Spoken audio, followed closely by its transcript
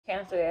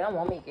Cancer, they don't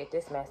want me to get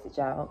this message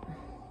out.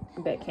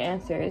 But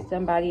Cancer is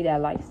somebody that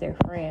likes their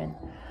friend.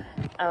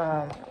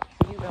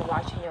 You've been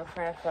watching your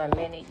friend for a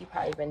minute. You've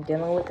probably been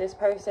dealing with this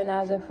person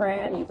as a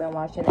friend. You've been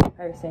watching this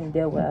person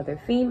deal with other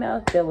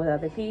females, deal with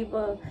other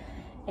people.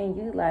 And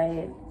you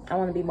like, I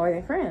want to be more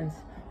than friends.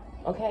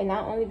 Okay,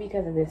 not only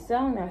because of this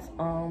song that's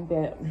on,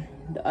 but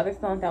the other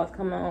songs that was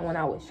coming on when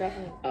I was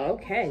struggling.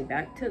 Okay,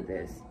 back to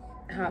this.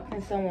 How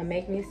can someone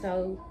make me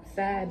so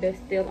sad, but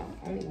still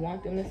I only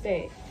want them to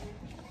say it?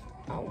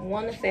 I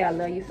want to say I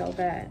love you so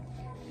bad,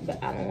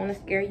 but I don't want to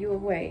scare you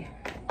away.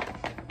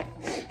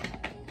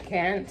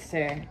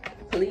 Cancer,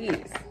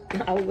 please.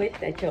 I wish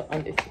that you'll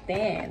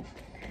understand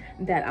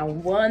that I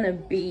want to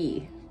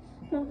be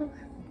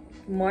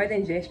more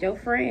than just your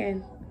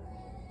friend.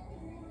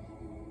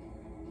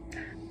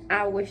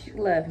 I wish you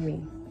loved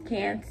me.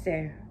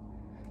 Cancer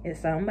is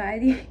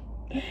somebody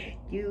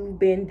you've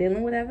been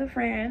dealing with as a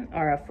friend,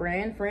 or a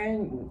friend,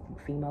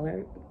 female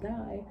or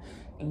guy,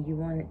 and you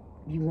want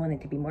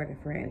it to be more than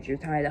friends. You're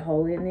tired of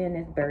holding in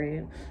this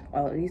burden,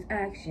 all of these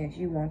actions.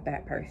 You want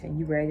that person.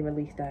 You ready to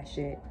release that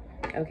shit.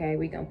 Okay,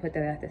 we gonna put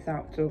that at the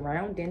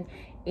surrounding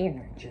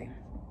energy.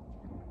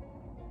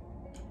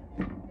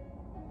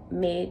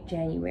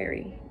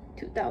 Mid-January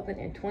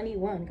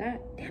 2021. God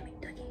damn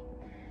it, Dougie.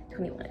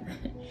 21.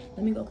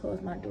 Let me go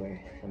close my door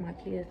so my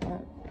kids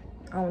don't.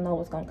 I don't know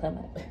what's gonna come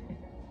up.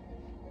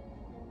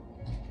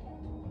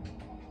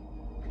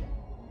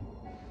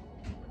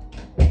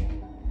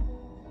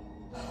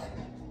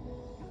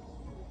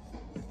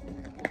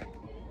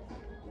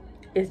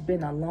 It's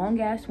been a long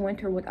ass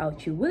winter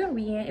without you. What are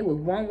we in? It was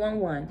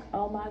 111.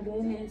 Oh my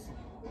goodness.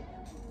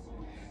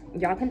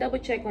 Y'all can double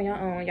check on your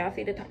own. Y'all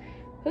see the time.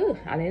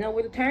 I didn't know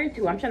where to turn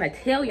to. I'm trying to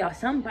tell y'all,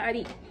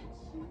 somebody.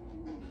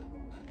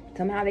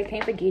 Somehow they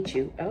can't forget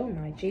you. Oh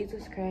my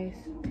Jesus Christ.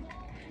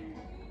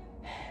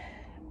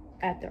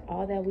 After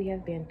all that we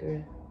have been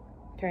through.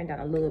 Turn down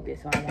a little bit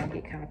so I won't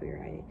get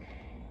copyrighted.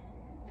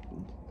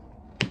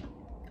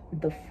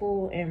 The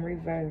Fool in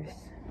reverse.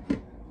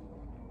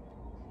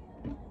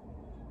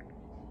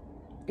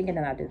 Thinking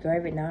that I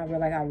deserve it, now I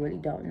realize I really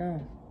don't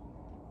know.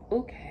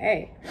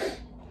 Okay.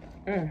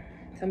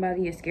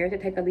 Somebody is scared to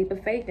take a leap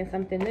of faith in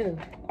something new,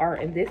 or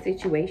in this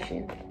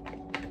situation.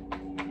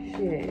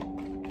 Shit.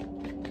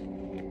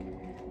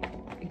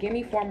 Give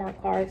me 4 more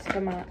cards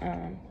for my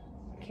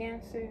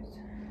Cancers.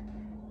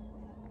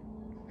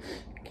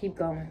 Keep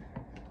going.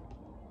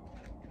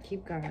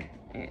 Keep going.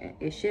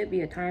 It should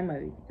be a time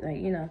of, like,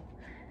 you know,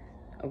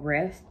 a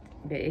rest.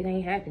 But it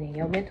ain't happening.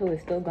 Your mental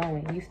is still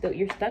going.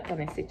 You're stuck on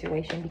this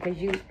situation because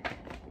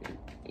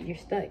you're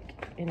stuck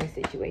in this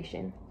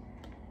situation.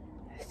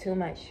 It's too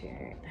much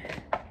here.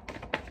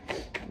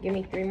 Give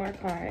me 3 more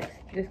cards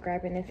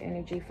describing this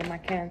energy for my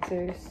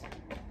Cancers.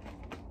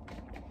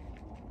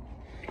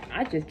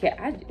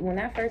 When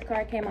that first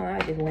card came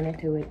out, I just went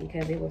into it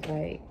because it was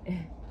like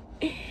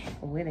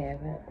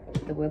whatever.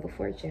 The Wheel of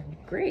Fortune.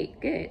 Great,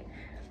 good.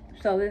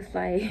 So it's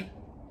like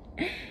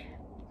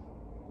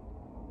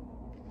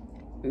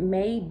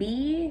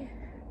maybe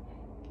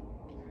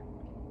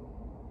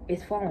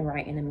it's falling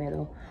right in the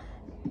middle.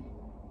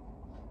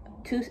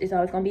 It's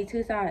always gonna be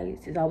 2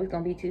 sides. It's always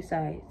gonna be 2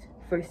 sides.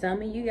 For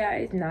some of you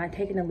guys not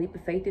taking a leap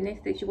of faith in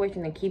this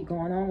situation and keep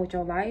going on with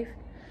your life,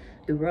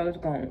 the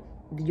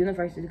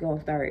universe is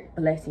gonna start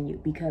blessing you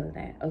because of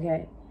that.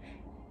 Okay,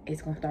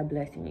 it's gonna start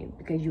blessing you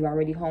because you're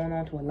already holding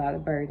on to a lot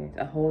of burdens,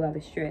 a whole lot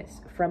of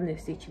stress from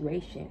this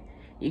situation.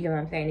 You get what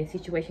I'm saying? The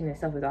situation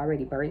itself is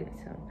already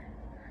burdensome.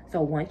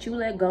 So once you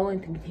let go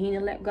and continue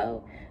to let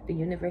go, the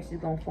universe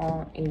is going to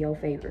fall in your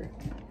favor.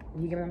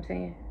 You get what I'm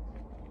saying?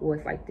 Well,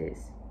 it's like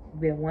this.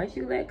 But once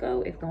you let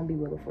go, it's going to be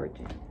Wheel of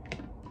Fortune.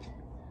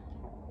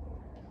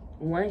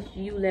 Once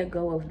you let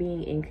go of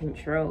being in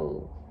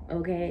control,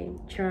 okay?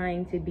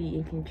 Trying to be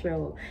in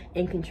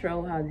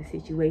control how the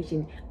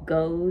situation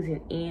goes and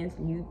ends.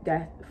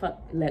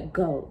 Let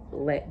go.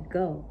 Let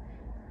go.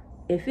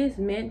 If it's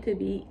meant to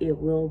be, it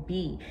will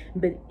be.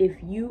 But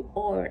if you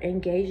are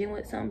engaging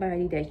with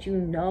somebody that you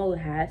know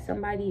has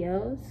somebody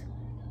else,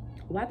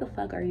 why the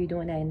fuck are you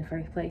doing that in the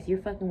first place?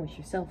 You're fucking with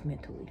yourself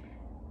mentally.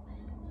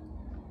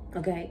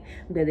 Okay?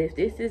 But if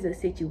this is a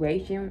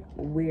situation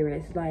where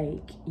it's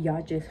like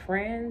y'all just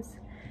friends,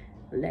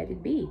 let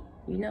it be.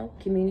 You know?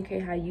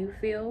 Communicate how you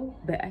feel.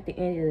 But at the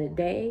end of the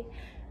day,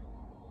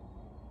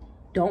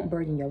 don't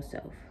burden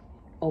yourself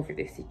over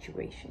this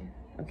situation.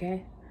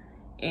 Okay?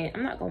 And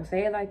I'm not going to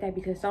say it like that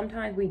because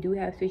sometimes we do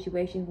have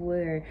situations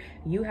where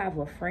you have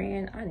a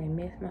friend. I didn't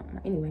miss my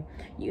anyway.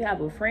 You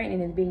have a friend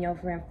and it's been your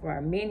friend for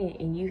a minute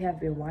and you have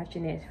been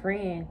watching this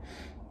friend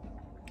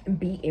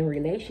be in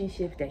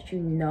relationships that you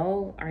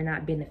know are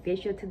not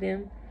beneficial to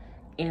them.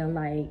 And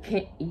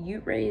like, you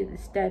ready to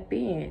step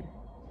in.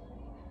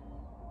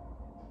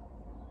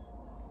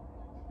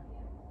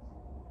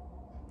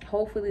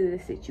 Hopefully the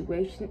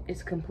situation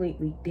is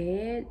completely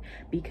dead,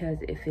 because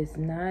if it's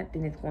not,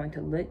 then it's going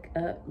to look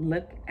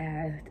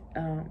as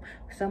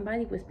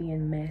somebody was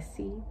being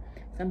messy.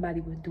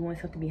 somebody was doing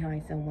something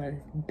behind someone's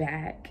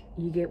back.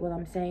 You get what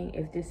I'm saying?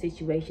 If this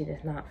situation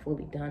is not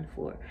fully done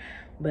for.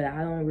 But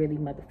I don't really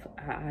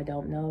I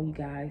don't know, you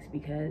guys,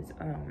 because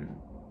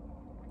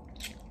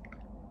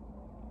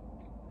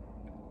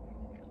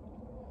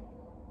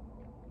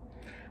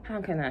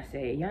how can I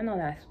say it? Y'all know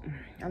that's,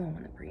 I don't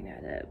want to bring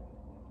that up.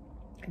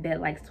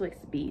 That like Swift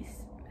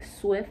Beats,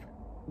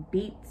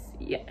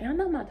 yeah, I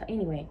know my,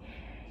 anyway.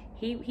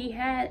 He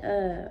had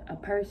a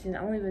person,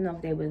 I don't even know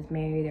if they was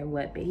married or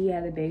what, but he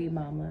had a baby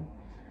mama,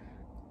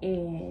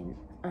 and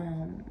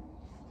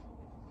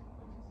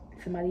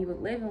somebody he was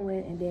living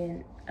with, and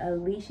then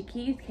Alicia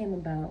Keys came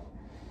about.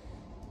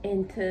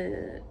 And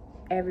to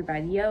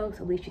everybody else,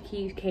 Alicia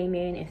Keys came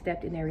in and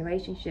stepped in their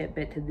relationship,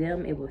 but to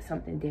them it was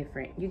something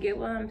different. You get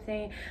what I'm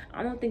saying?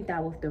 I don't think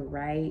that was the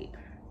right,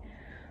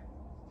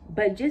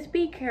 but just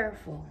be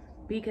careful,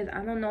 because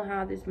I don't know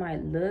how this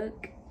might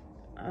look.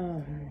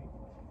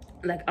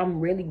 Like, I'm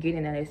really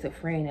getting that it's a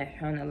friend that's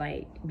trying to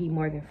like be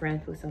more than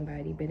friends with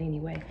somebody. But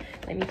anyway,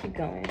 let me keep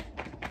going.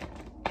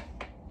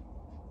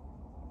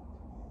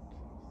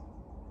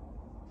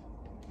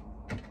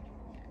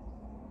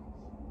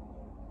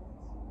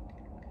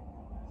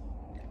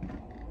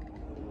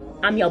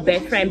 I'm your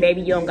best friend,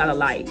 baby. You don't gotta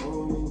lie.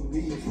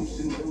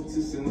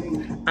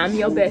 I'm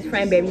your best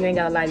friend, baby. You ain't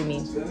gotta lie to me.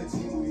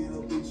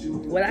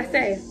 What I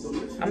say?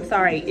 I'm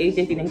sorry, it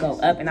just didn't go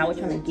up, and I was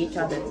trying to get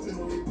y'all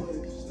to.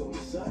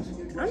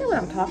 I know what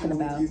I'm talking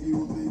about.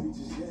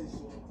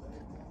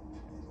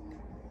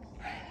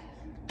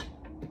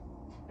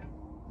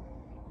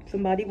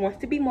 Somebody wants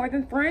to be more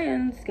than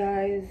friends,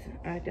 guys.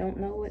 I don't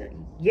know what.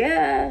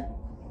 Yeah.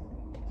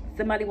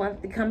 Somebody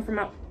wants to come from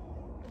out.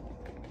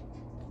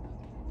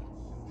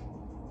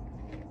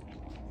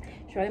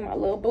 Shawty, my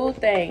little boo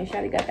thing.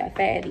 Shawty got that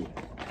fatty.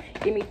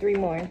 Give me 3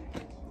 more.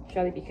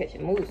 Shawty be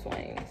catching mood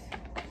swings.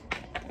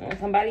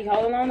 Somebody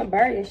holding on to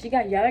burden.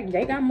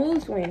 They got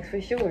mood swings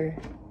for sure.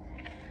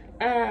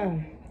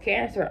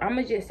 Cancer, I'm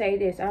gonna just say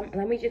this.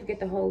 Let me just get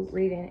the whole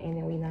reading, and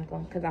then we not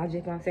gonna, because I'm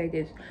just gonna say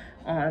this.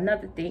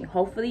 Another thing,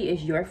 hopefully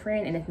it's your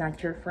friend and it's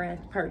not your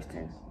friend's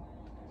person.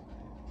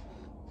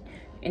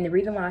 And the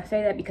reason why I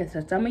say that, because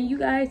for some of you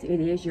guys, it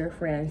is your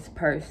friend's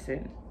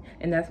person,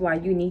 and that's why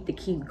you need to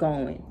keep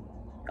going.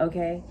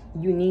 Okay,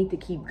 you need to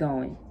keep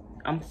going.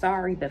 I'm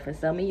sorry, but for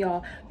some of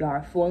y'all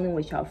are fooling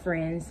with your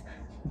friends,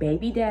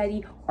 baby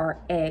daddy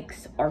or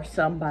ex or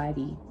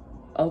somebody.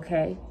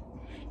 Okay,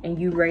 and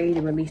you ready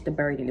to release the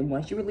burden. And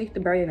once you release the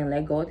burden and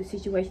let go of the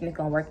situation, it's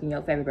gonna work in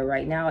your favor. But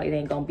right now, it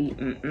ain't gonna be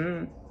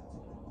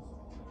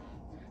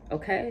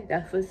okay,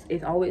 that's what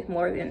it's always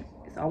more than,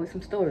 it's always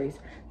some stories.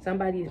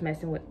 Somebody is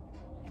messing with.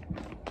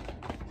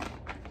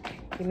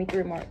 Give me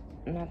 3 more,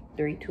 not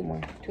 3, 2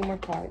 more, 2 more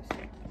cards.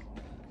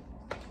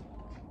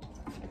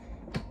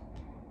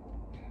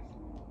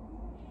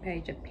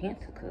 Page of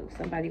Pentacles.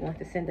 Somebody wants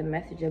to send a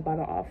message about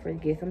an offer to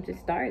get something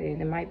started.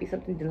 It might be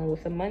something dealing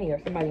with some money, or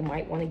somebody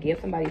might want to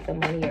give somebody some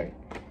money or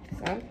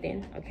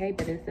something. Okay,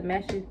 but it's a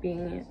message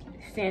being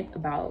sent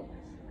about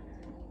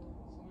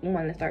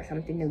wanting to start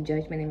something new.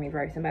 Judgment in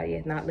reverse. Somebody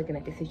is not looking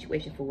at the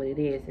situation for what it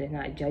is. They're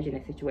not judging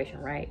the situation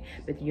right,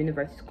 but the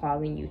universe is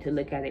calling you to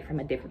look at it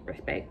from a different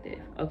perspective.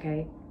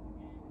 Okay,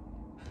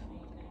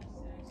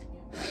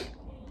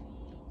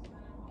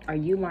 or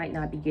you might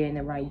not be getting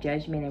the right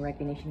judgment and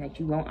recognition that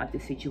you want of the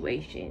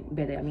situation.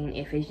 But I mean,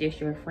 if it's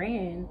just your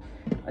friend,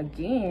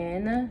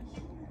 again,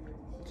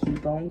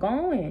 keep on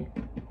going.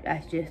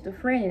 That's just a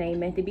friend. It ain't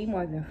meant to be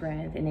more than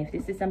friends. And if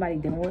this is somebody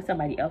dealing with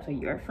somebody else or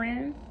your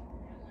friend,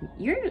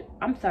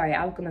 I'm sorry,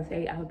 I was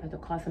about to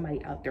call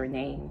somebody out their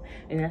name,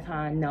 and that's how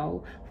I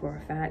know for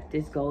a fact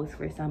this goes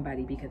for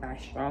somebody, because I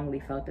strongly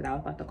felt that I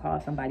was about to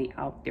call somebody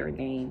out their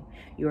name.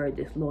 You're a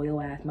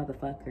disloyal ass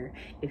motherfucker.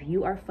 If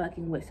you are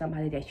fucking with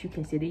somebody that you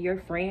consider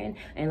your friend,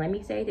 and let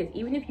me say this,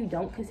 even if you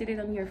don't consider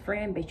them your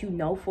friend, but you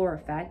know for a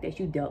fact that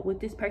you dealt with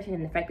this person,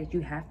 and the fact that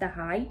you have to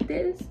hide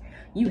this,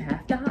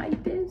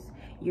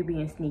 you're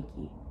being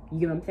sneaky.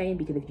 You know what I'm saying?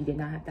 Because if you did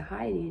not have to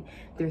hide it,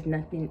 there's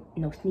nothing,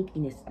 no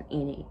sneakiness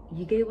in it.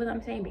 You get what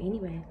I'm saying? But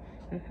anyway,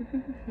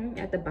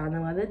 at the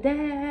bottom of the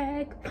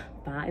deck,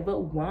 5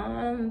 of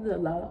Wands, a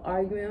lot of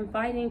arguing,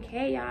 fighting,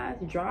 chaos,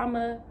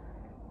 drama.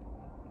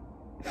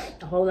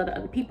 A whole lot of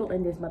other people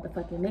in this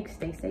motherfucking mix.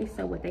 They say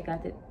so. What they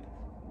got to,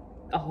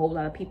 a whole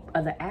lot of people,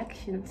 other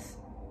actions.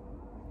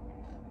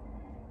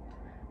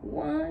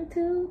 1,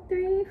 2,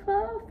 3,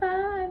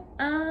 4,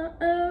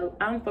 5.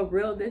 I'm for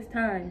real this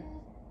time.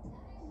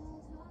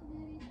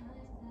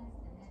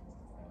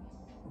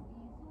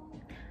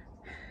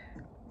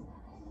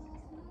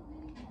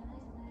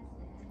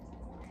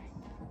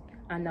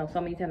 I know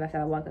so many times I said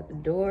I walked out the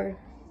door.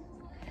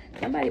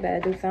 Somebody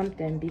better do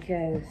something,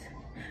 because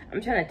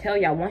I'm trying to tell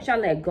y'all, once y'all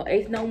let go,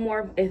 it's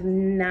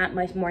not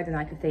much more than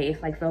I can say.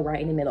 It's like so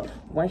right in the middle.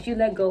 Once you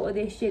let go of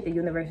this shit, the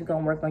universe is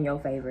gonna work on your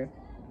favor.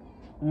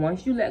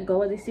 Once you let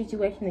go of this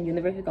situation, the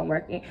universe is gonna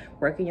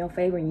work in your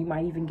favor, and you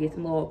might even get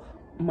some little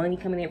money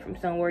coming in from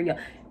somewhere.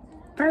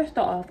 First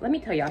off, let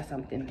me tell y'all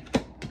something.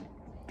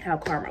 how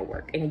karma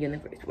work and the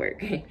universe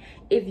work.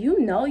 If you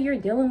know you're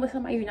dealing with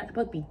somebody you're not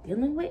supposed to be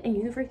dealing with, and the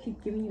universe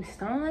keeps giving you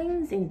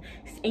signs, and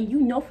you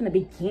know from the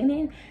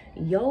beginning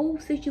your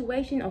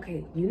situation,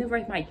 okay,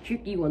 universe might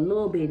trick you a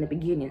little bit in the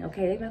beginning,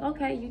 okay? They're like,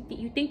 okay,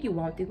 you think you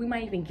want this, we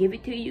might even give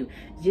it to you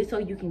just so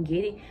you can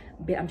get it.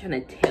 But I'm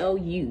trying to tell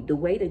you, the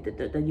way that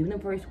the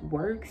universe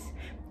works,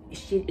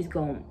 shit is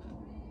gonna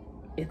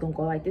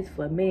go like this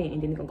for a minute,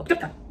 and then it's gonna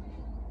go.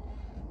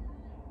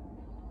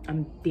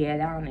 I'm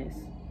dead honest.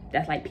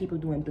 That's like people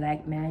doing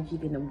black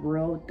magic in the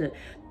world.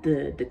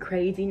 The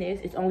craziness.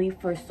 It's only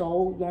for so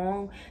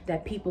long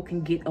that people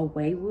can get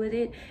away with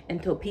it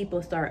until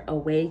people start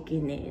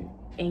awakening.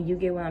 And you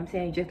get what I'm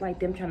saying? Just like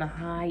them trying to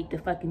hide the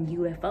fucking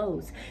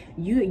UFOs.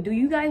 Do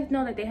you guys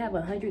know that they have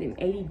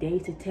 180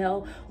 days to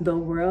tell the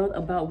world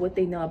about what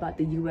they know about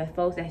the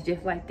UFOs? That's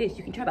just like this.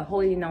 You can try to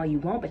hold it in all you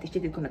want, but the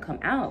shit is gonna come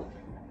out.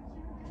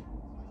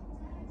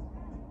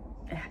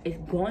 It's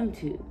going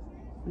to.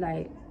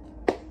 Like,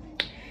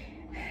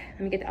 let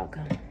me get the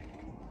outcome.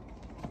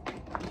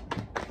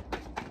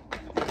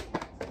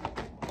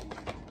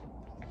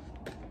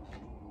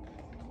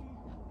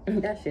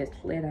 That shit's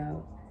lit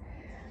out.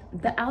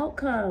 The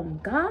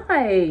outcome,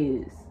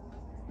 guys.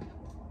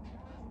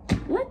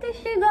 Let this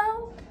shit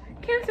go.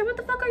 Cancer, what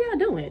the fuck are y'all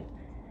doing?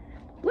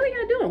 What are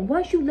y'all doing?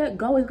 Once you let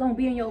go, it's gonna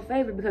be in your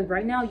favor, because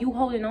right now you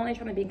holding on and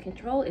trying to be in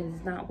control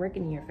is not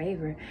working in your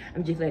favor.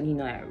 I'm just letting you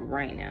know that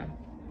right now.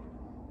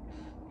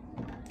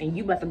 And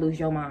you about to lose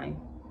your mind.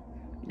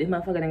 This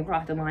motherfucker done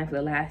crossed the line for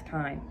the last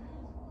time.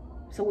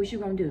 So what you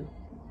gonna do?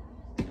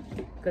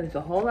 Because it's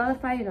a whole lot of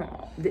fighting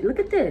on. Look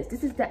at this.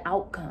 This is the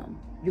outcome.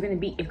 It's gonna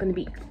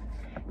be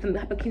some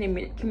type of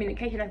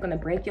communication that's gonna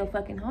break your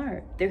fucking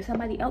heart. There's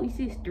somebody else. You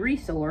see it's 3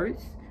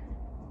 swords.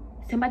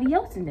 Somebody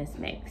else in this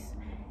mix.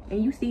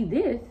 And you see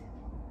this.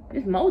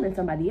 It's more than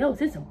somebody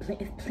else. It's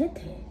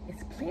plenty.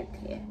 It's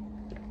plenty.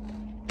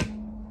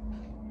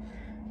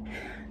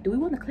 Do we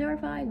want to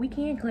clarify? We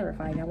can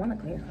clarify. I want to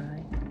clarify.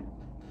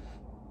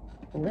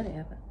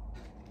 Whatever.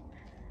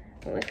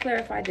 Well, let's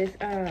clarify this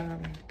 10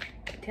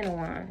 of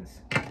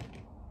Wands.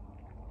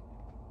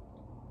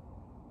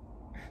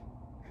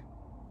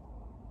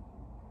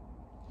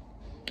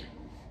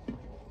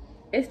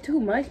 It's too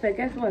much, but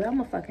guess what? I'm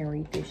gonna fucking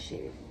read this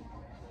shit.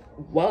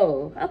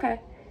 Whoa. Okay.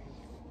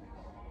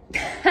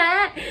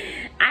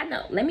 I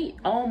know.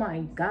 Oh my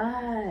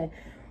God.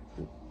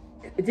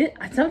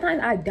 Sometimes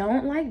I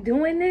don't like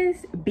doing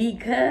this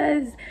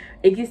because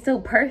it gets so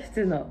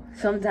personal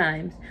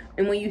sometimes.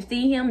 And when you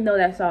see him, know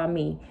that's all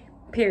me.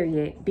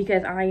 Period.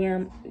 Because I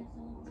am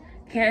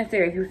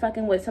Cancer. If you're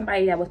fucking with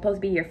somebody that was supposed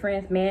to be your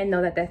friend's man,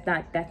 know that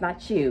that's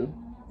not you.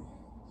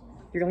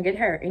 You're gonna get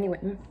hurt. Anyway,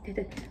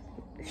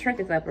 shrink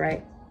this up,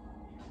 right?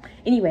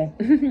 Anyway.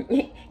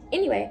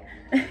 Anyway.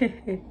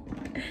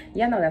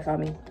 Y'all know that's all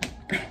me.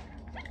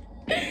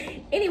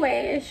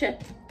 Anyways.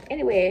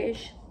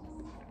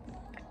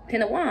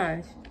 10 of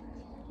Wands.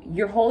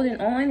 You're holding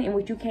on, and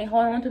what you can't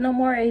hold on to no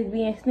more is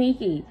being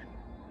sneaky.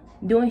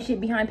 Doing shit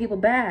behind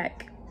people's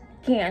back.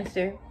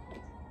 Cancer.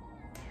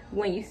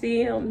 When you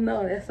see him,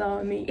 no, that's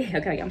all me.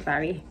 Okay, I'm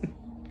sorry.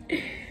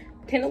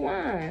 10 of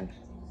Wands.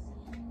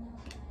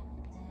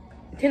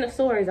 10 of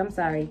Swords, I'm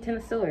sorry. 10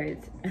 of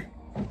Swords.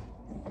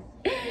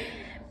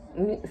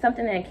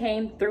 Something that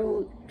came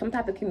through, some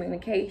type of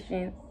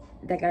communication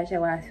that got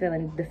your ass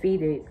feeling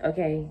defeated.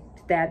 Okay,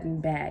 stabbing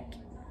back.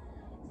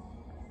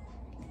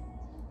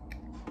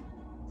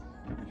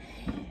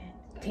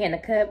 10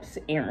 of Cups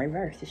in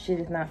reverse. The shit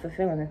is not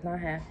fulfilling. It's not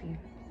happy.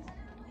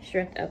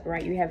 Strength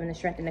upright. You're having the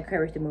strength and the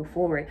courage to move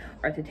forward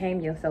or to tame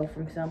yourself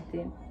from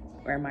something.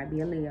 Or it might be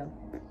a Leo.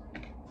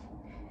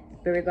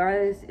 But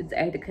regardless, it's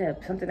 8 of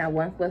Cups. Something that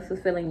once was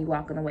fulfilling, you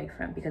walking away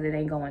from because it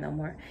ain't going no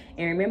more.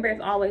 And remember,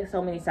 it's always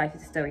so many sides to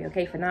the story,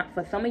 okay? For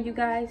some of you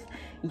guys,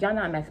 y'all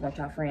not messing with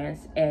y'all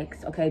friends,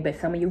 ex, okay? But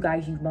some of you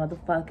guys, you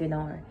motherfucking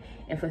are.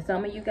 And for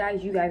some of you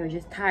guys are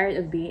just tired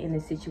of being in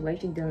this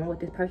situation, dealing with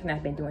this person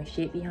that's been doing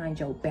shit behind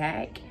your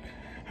back,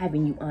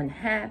 having you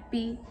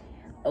unhappy,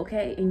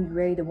 okay? And you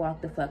ready to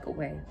walk the fuck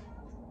away.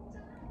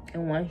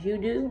 And once you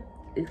do,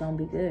 it's gonna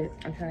be good.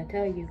 I'm trying to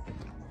tell you.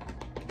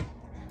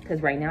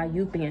 Because right now,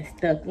 you being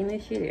stuck in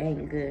this shit, it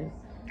ain't good.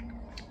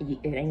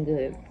 It ain't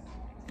good.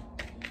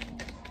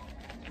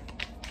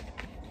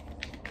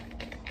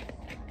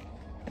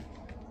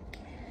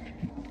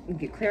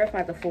 You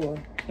clarify the 4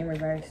 in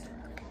reverse.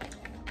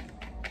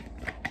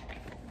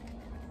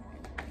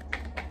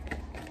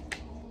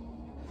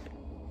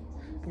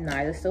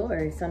 Knight of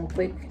Swords. Some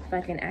quick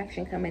fucking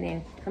action coming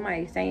in.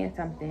 Somebody's saying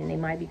something. They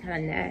might be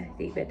kind of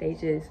nasty, but they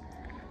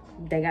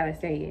gotta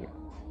say it.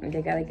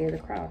 They gotta get it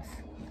across.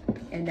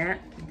 And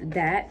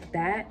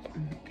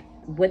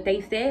what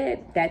they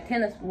said, that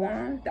 10 of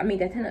Wands, I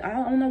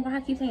don't know why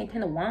I keep saying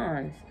 10 of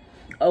Wands.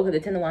 Oh, because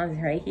the 10 of Wands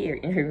is right here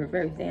in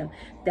reverse. Damn.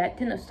 That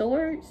 10 of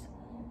Swords,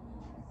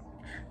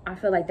 I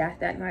feel like that's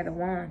that Knight of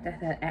Wands.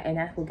 And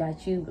that's what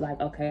got you like,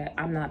 okay,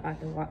 I'm not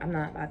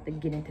about to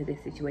get into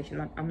this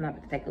situation. I'm not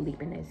about to take a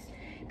leap in this.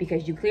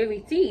 Because you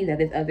clearly see that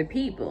there's other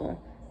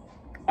people,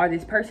 or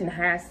this person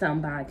has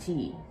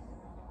somebody.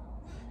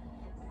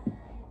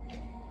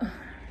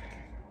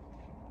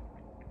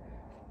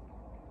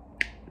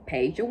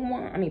 Page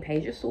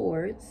of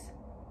Swords.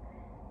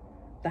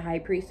 The High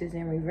Priestess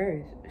in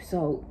reverse.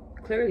 So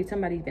clearly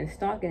somebody's been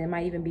stalking. It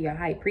might even be a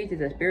high priestess,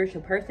 a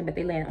spiritual person, but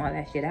they laying all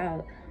that shit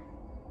out.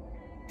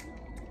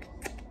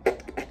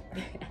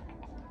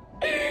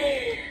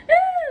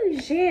 Oh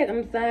shit,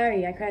 I'm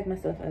sorry. I crack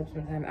myself up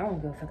sometimes. I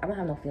don't give a fuck. I don't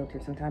have no filter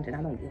sometimes, and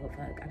I don't give a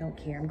fuck. I don't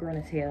care. I'm grown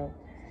as hell.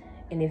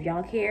 And if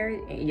y'all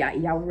cared,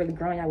 y'all were really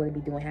grown, y'all wouldn't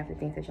be doing half the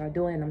things that y'all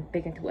doing. And I'm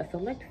speaking to a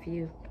select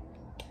few.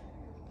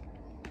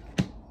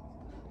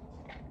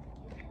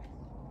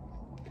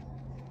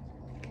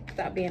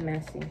 Stop being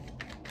messy.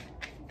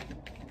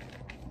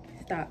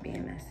 Stop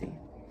being messy.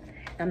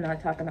 I'm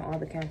not talking to all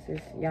the cancers.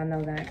 Y'all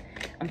know that.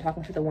 I'm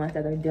talking to the ones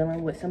that are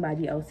dealing with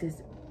somebody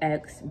else's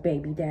ex,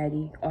 baby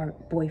daddy, or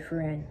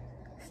boyfriend.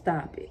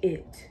 Stop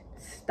it.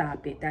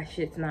 Stop it. That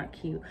shit's not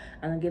cute.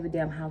 I don't give a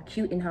damn how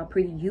cute and how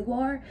pretty you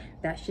are.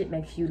 That shit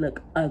makes you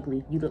look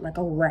ugly. You look like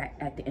a rat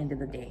at the end of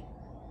the day.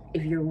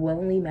 If you're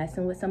willingly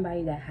messing with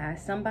somebody that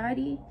has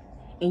somebody,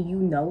 and you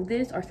know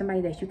this, or somebody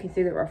that you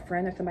consider a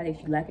friend, or somebody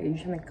that you like, or you're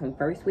trying to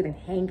converse with and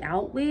hang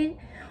out with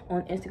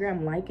on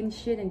Instagram, liking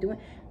shit and doing,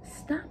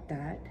 stop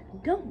that.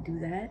 Don't do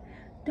that.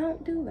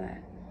 Don't do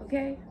that.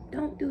 Okay?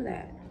 Don't do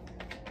that.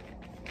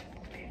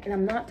 And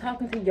I'm not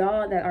talking to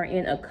y'all that are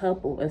in a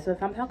couple. So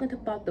if I'm talking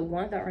about the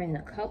ones that are in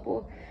a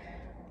couple,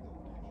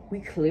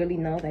 we clearly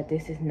know that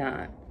this is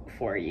not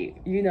for you.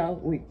 You know,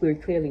 we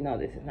clearly know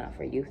this is not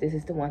for you. This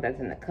is the one that's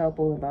in a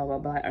couple and blah, blah,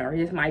 blah. Or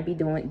this might be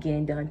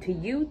getting done to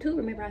you too.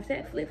 Remember I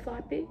said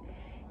flip-flop it?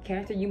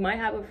 Cancer, you might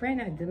have a friend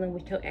that's dealing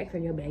with your ex or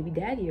your baby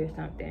daddy or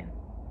something.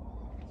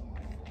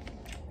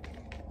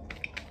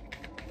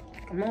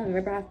 Come on,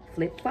 remember I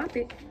flip-flop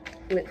it.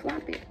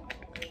 Flip-flop it.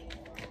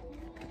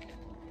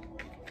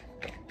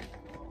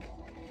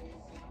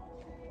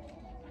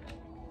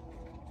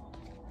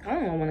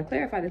 I don't want to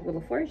clarify this Wheel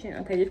of Fortune.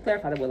 Okay, just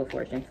clarify the Wheel of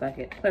Fortune. Fuck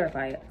it.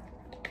 Clarify it.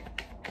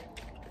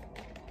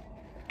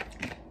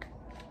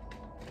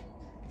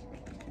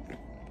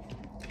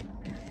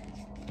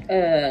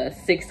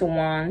 6 of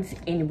Wands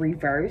in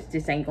reverse.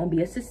 This ain't gonna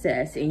be a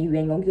success, and you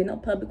ain't gonna get no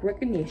public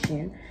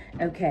recognition.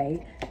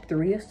 Okay.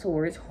 3 of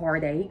Swords,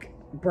 heartache,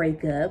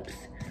 breakups.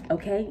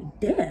 Okay,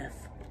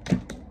 death.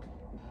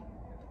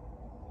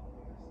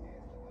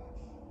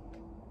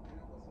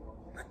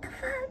 What the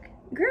fuck?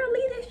 Girl,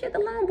 leave this shit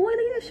alone. Boy,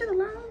 leave this shit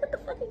alone. What the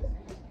fuck is it?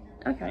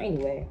 Okay,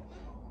 anyway.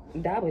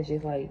 That was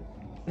just like...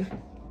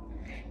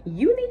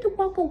 You need to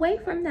walk away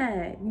from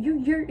that.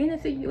 You're in a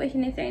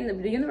situation that's saying,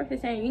 the universe is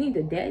saying you need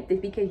to dead this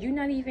because you're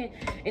not even...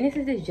 And this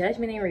is this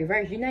judgment in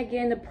reverse. You're not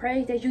getting the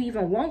praise that you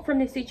even want from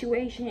this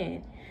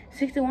situation.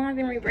 6 of Wands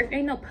in reverse.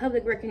 Ain't no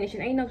public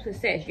recognition. Ain't no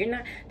success. You're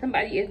not...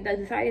 Somebody is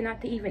decided not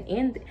to even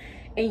end.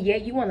 And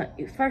yet you want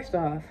to... First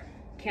off...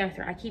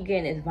 Cancer, I keep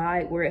getting this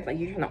vibe where it's like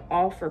you're trying to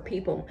offer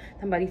people,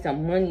 somebody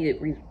some money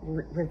to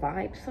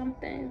revive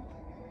something.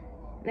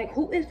 Like,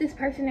 who is this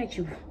person that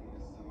you...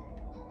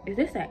 Is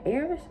this an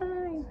air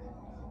sign?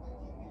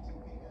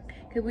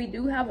 Because we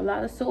do have a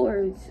lot of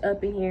swords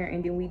up in here,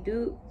 and then we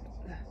do...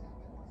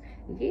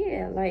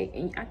 Yeah, like,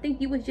 and I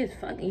think you was just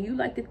fucking... You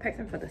like this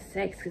person for the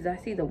sex, because I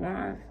see the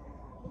wands.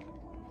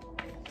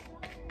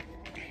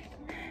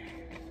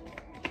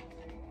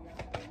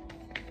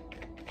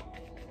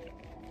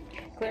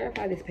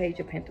 Clarify this Page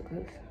of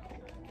Pentacles.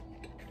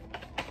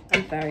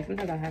 I'm sorry,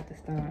 sometimes I have to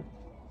stop.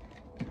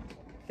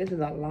 This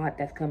is a lot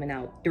that's coming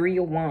out. 3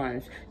 of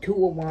Wands, 2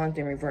 of Wands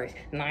in reverse,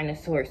 9 of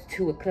Swords,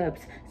 2 of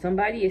Cups.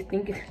 Somebody is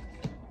thinking...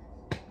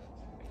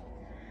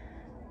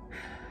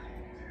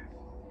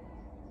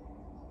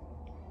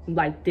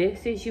 Like,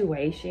 this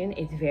situation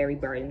is very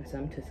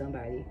burdensome to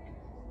somebody.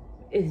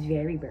 It's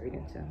very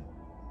burdensome.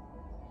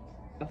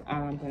 That's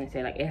all I'm going to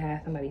say. Like, it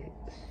has somebody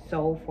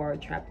so far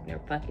trapped in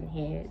their fucking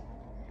head.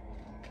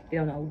 They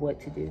don't know what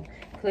to do.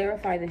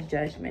 Clarify this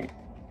judgment.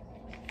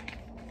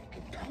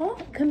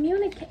 Talk,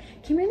 communicate.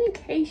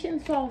 Communication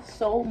solves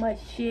so much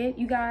shit,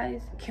 you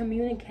guys.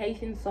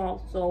 Communication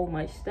solves so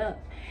much stuff.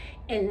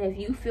 And if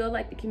you feel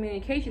like the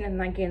communication is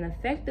not getting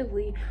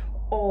effectively,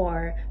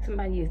 or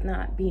somebody is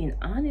not being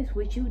honest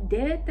with you,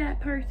 dead that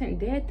person,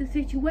 dead the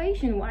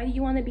situation. Why do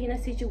you want to be in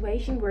a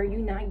situation where you're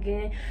not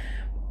getting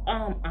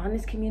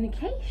honest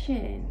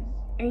communication?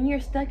 And you're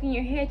stuck in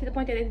your head to the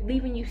point that it's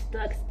leaving you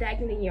stuck,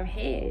 stagnant in your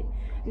head.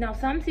 Now,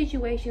 some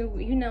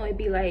situations, you know, it'd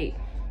be like,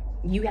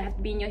 you have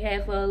to be in your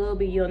head for a little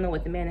bit. You don't know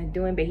what the man is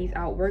doing, but he's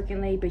out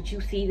working late, but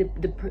you see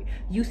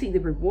the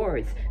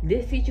rewards.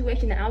 This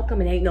situation, the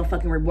outcome, it ain't no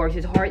fucking rewards.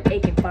 It's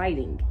heartache and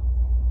fighting.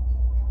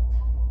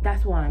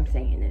 That's why I'm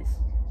saying this.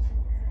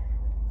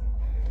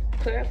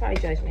 Clarify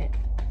judgment.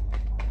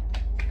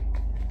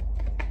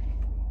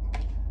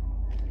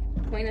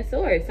 Queen of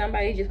Swords.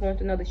 Somebody just wants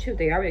to know the truth.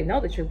 They already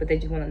know the truth, but they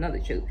just want to know the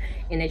truth.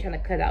 And they're trying to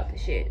cut out the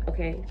shit,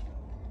 okay?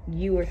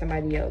 You or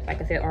somebody else,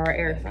 like I said, or an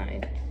air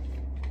sign.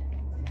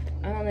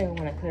 I don't even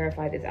want to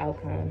clarify this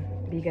outcome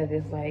because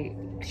it's like,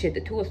 shit,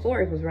 the 2 of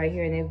Swords was right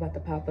here and it's about to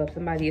pop up.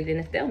 Somebody is in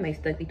a stalemate,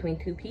 stuck between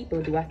 2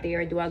 people. Do I stay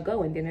or do I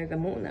go? And then there's a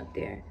moon up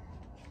there.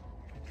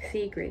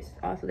 Secrets.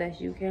 Also,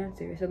 that's you,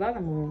 Cancer. It's a lot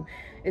of moon.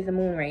 It's a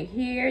moon right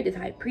here. This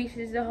High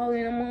Priestess is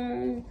holding a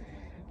moon.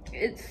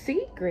 It's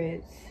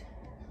secrets.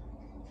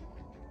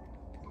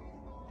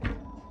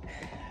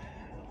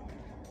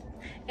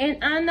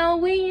 And I know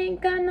we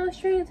ain't got no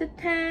strings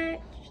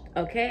attached,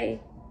 okay?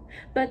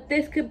 But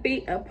this could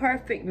be a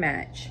perfect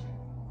match.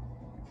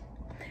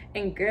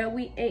 And girl,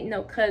 we ain't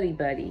no cuddy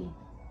buddy.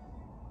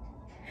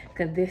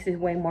 Because this is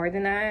way more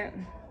than that.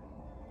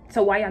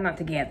 So why y'all not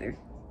together?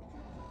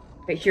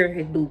 But you're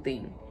his boo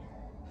thing.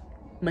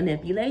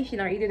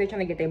 Manipulation, or either they're trying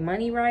to get their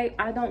money right.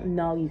 I don't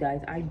know, you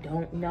guys. I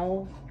don't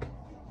know.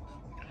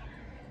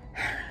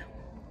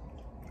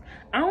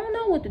 I don't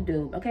know what to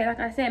do. Okay, like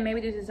I said, maybe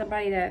this is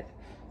somebody that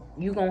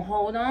you gonna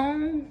hold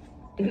on.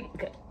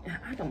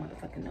 I don't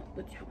motherfucking know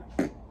what y'all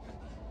want.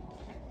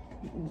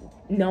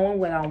 Knowing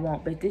what I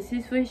want, but this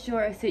is for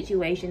sure a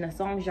situation. As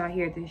long as y'all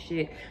hear this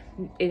shit,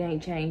 it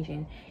ain't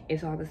changing.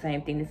 It's all the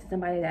same thing. This is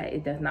somebody that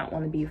it does not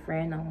want to be a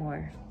friend no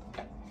more.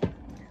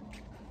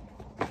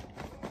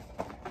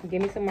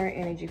 Give me some more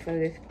energy for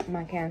this,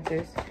 my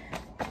Cancers,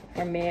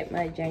 for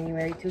mid-month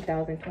January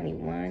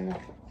 2021.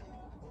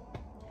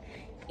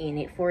 In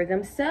it for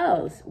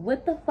themselves.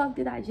 What the fuck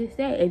did I just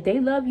say? If they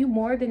love you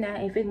more than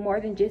that, if it's more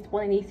than just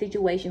one of these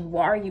situations,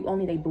 why are you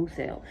only they boo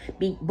cell?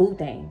 Boo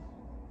thing?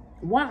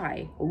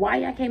 Why? Why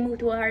y'all can't move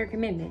to a higher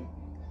commitment?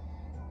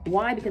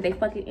 Why? Because they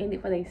fucking end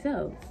it for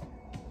themselves.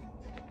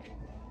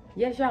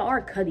 Yes, y'all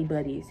are cuddy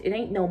buddies. It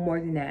ain't no more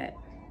than that.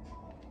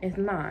 It's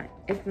not.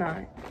 It's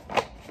not.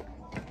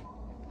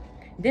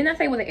 Didn't I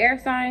say with an air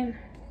sign?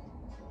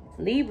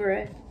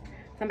 Libra.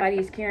 Somebody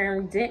is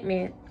carrying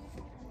resentment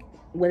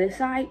with a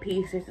side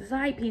piece. There's a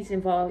side piece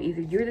involved.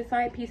 Either you're the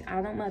side piece,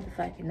 I don't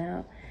motherfucking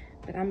know.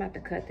 But I'm about to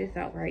cut this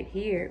out right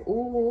here.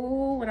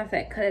 Ooh, when I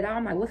said cut it out,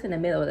 I'm like, what's in the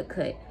middle of the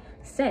cut?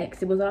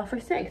 Sex. It was all for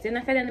sex. Didn't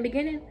I say that in the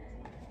beginning?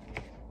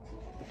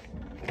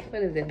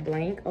 What is this?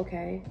 Blank?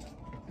 Okay.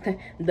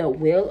 The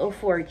Wheel of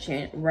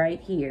Fortune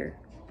right here.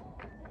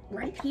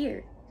 Right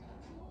here.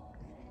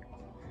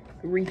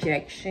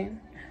 Rejection.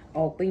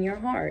 Open your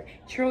heart.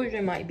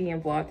 Children might be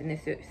involved in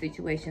this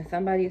situation.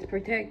 Somebody is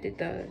protected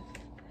though.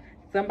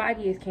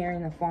 Somebody is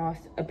carrying a false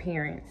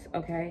appearance,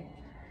 okay?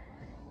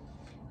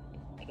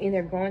 And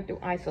they're going through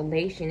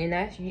isolation. And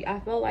that's, I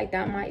feel like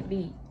that might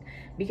be,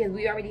 because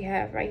we already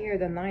have right here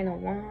the 9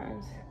 of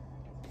Wands.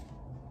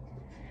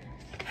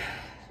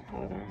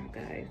 Hold on,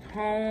 guys.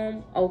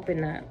 Home,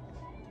 open up.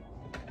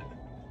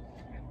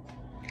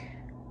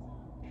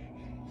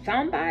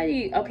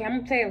 Somebody, okay, I'm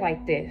gonna say it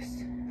like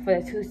this for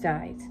the two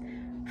sides.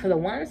 For the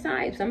one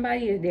side,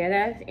 somebody is there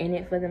that's in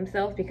it for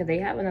themselves because they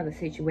have another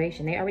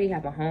situation. They already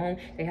have a home.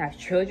 They have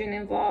children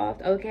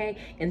involved, okay?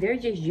 And they're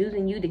just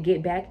using you to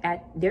get back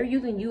at, they're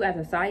using you as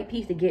a side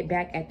piece to get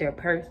back at their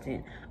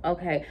person,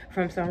 okay?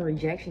 From some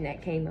rejection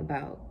that came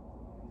about.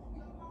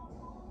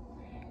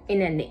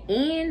 And in the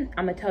end,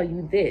 I'm going to tell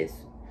you this.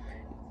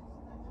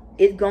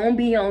 It's going to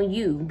be on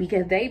you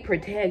because they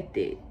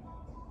protected.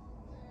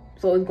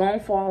 So it's going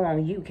to fall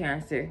on you,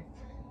 Cancer.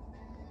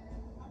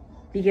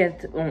 Because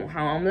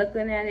how I'm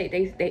looking at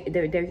it,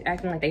 they're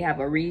acting like they have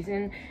a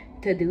reason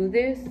to do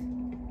this.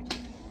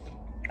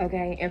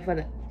 Okay, and for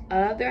the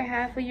other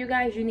half of you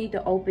guys, you need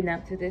to open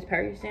up to this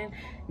person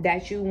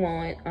that you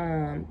want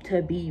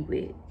to be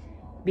with.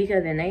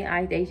 Because in their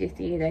eyes, they just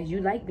see it as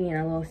you like being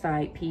a little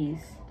side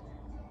piece.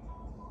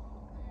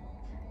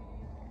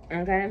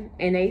 Okay,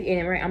 and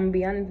right, I'm gonna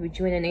be honest with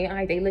you, and in their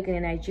eyes, they looking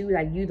at you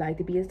like you like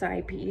to be a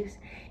side piece,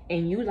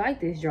 and you like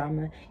this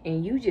drama,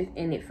 and you just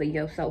in it for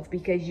yourself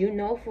because you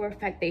know for a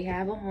fact they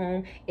have a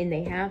home and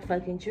they have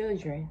fucking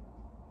children.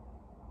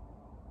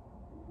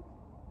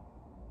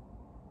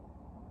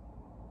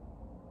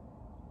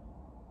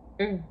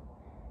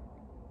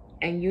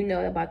 And you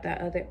know about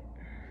that other.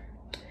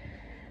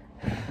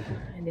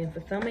 And then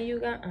for some of you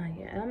guys,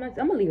 yeah, I'm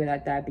gonna leave it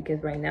at that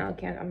because right now I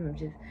can't. I'm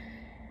just.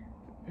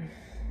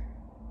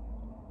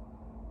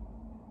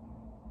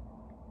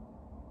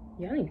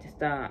 Y'all need to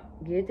stop.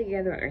 Get it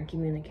together and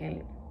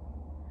communicate.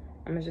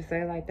 I'm gonna just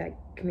say it like that.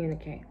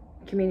 Communicate.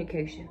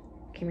 Communication.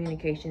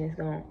 Communication is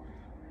gone.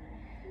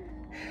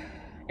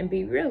 And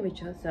be real with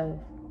yourself.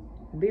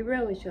 Be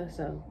real with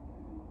yourself.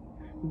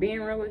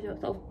 Being real with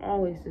yourself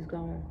always is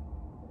gone.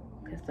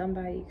 Cause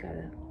somebody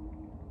gotta.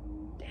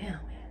 Damn,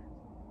 man.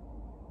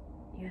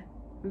 Yeah,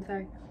 I'm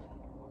sorry.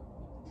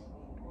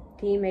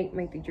 Can you make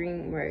the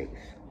dream work?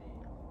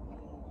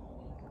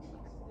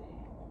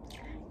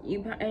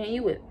 You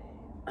would.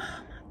 Oh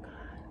my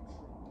God.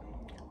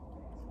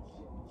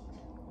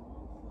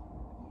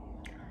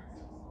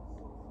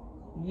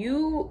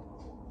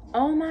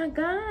 Oh my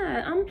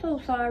God. I'm so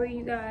sorry,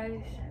 you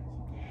guys.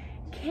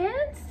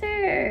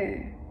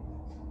 Cancer.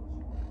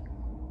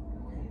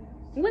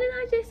 What did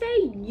I just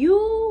say?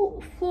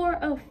 You, for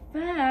a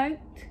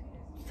fact,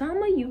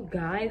 some of you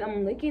guys,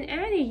 I'm looking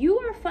at it, you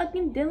are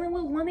fucking dealing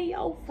with one of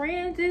your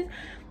friends'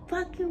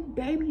 fucking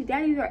baby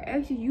daddies or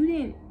exes. You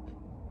didn't.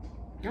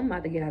 I'm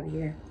about to get out of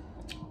here.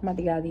 I'm about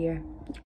to get out of here.